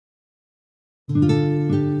Hello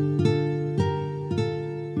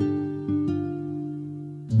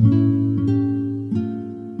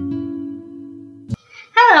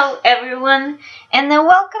everyone, and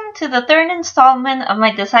welcome to the third installment of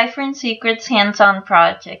my Deciphering Secrets hands-on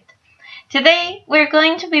project. Today we're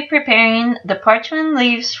going to be preparing the parchment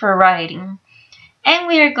leaves for writing, and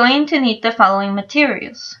we are going to need the following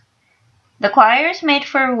materials. The quires made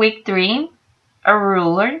for week 3, a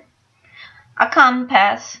ruler, a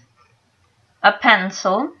compass, a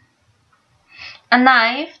pencil, a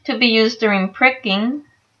knife to be used during pricking,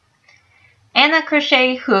 and a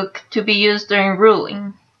crochet hook to be used during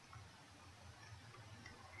ruling.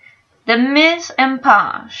 The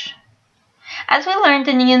mise-en-page. As we learned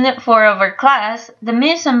in Unit 4 of our class, the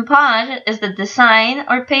mise-en-page is the design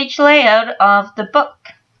or page layout of the book.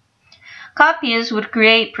 Copyists would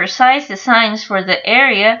create precise designs for the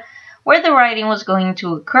area where the writing was going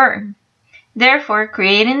to occur. Therefore,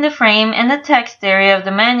 creating the frame and the text area of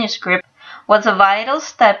the manuscript was a vital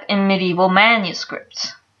step in medieval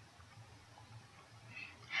manuscripts.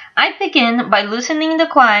 I begin by loosening the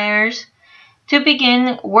quires to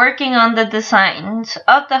begin working on the designs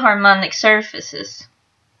of the harmonic surfaces.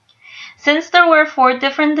 Since there were 4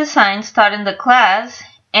 different designs taught in the class,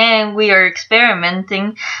 and we are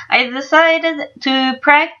experimenting, I decided to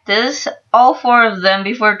practice all 4 of them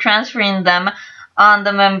before transferring them on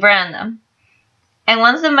the membrana. And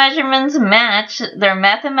once the measurements match their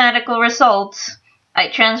mathematical results, I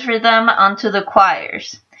transfer them onto the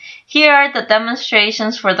quires. Here are the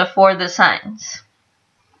demonstrations for the 4 designs.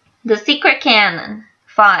 The secret canon,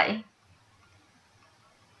 phi.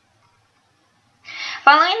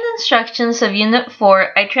 Following the instructions of Unit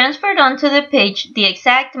 4, I transferred onto the page the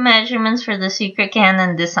exact measurements for the secret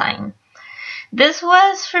canon design. This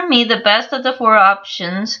was, for me, the best of the 4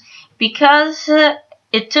 options because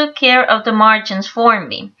it took care of the margins for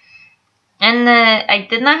me. And I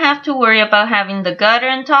did not have to worry about having the gutter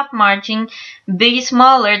and top margin be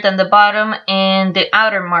smaller than the bottom and the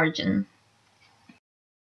outer margin.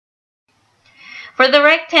 For the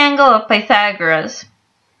rectangle of Pythagoras,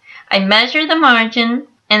 I measured the margin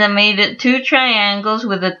and I made it 2 triangles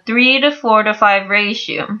with a 3:4:5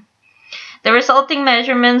 ratio. The resulting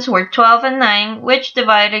measurements were 12 and 9, which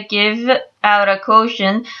divided give out a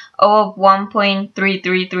quotient of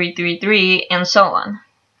 1.33333 and so on.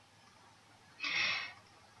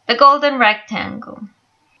 The golden rectangle.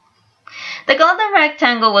 The golden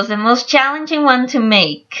rectangle was the most challenging one to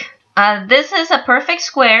make. This is a perfect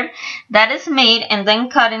square that is made and then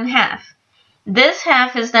cut in half. This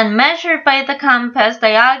half is then measured by the compass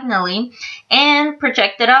diagonally and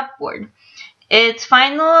projected upward. Its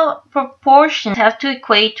final proportions have to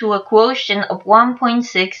equate to a quotient of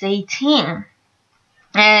 1.618.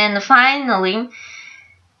 And finally,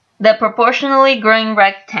 the proportionally growing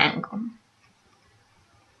rectangle.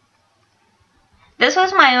 This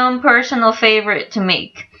was my own personal favorite to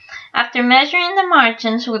make. After measuring the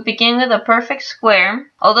margins, we begin with a perfect square,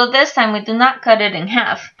 although this time we do not cut it in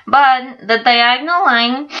half. But the diagonal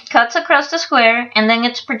line cuts across the square and then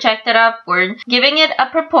it's projected upward, giving it a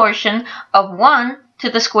proportion of 1 to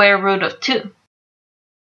the square root of 2.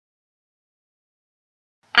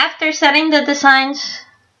 After setting the designs,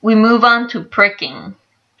 we move on to pricking.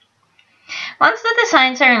 Once the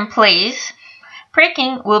designs are in place,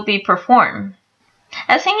 pricking will be performed.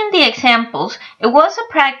 As seen in the examples, it was a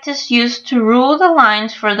practice used to rule the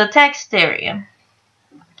lines for the text area.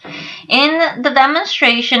 In the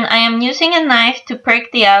demonstration, I am using a knife to prick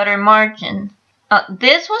the outer margin.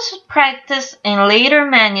 This was practiced in later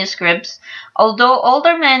manuscripts, although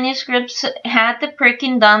older manuscripts had the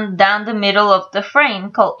pricking done down the middle of the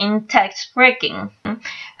frame, called in-text pricking,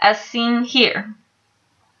 as seen here.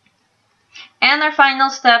 And our final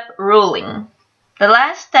step, ruling. The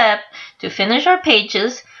last step to finish our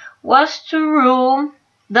pages was to rule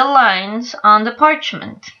the lines on the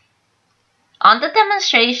parchment. On the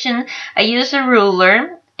demonstration, I used a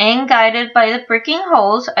ruler and guided by the pricking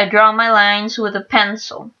holes, I draw my lines with a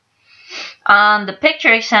pencil. On the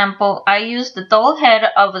picture example, I used the dull head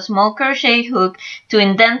of a small crochet hook to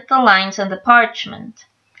indent the lines on the parchment.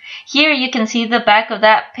 Here you can see the back of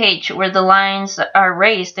that page where the lines are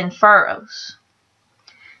raised in furrows.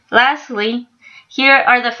 Lastly, here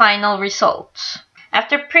are the final results.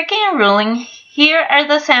 After pricking and ruling, here are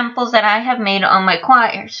the samples that I have made on my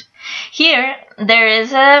quires. Here, there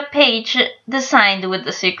is a page designed with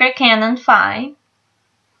the secret canon phi.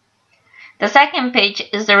 The second page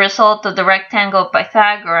is the result of the rectangle of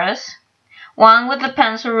Pythagoras, one with the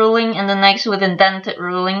pencil ruling and the next with indented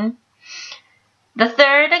ruling. The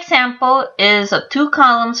third example is of 2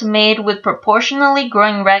 columns made with proportionally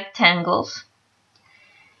growing rectangles.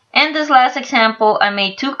 In this last example, I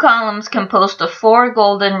made 2 columns composed of 4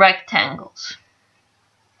 golden rectangles.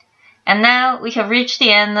 And now we have reached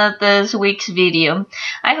the end of this week's video.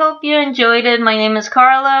 I hope you enjoyed it. My name is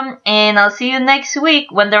Carla, and I'll see you next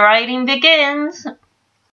week when the writing begins.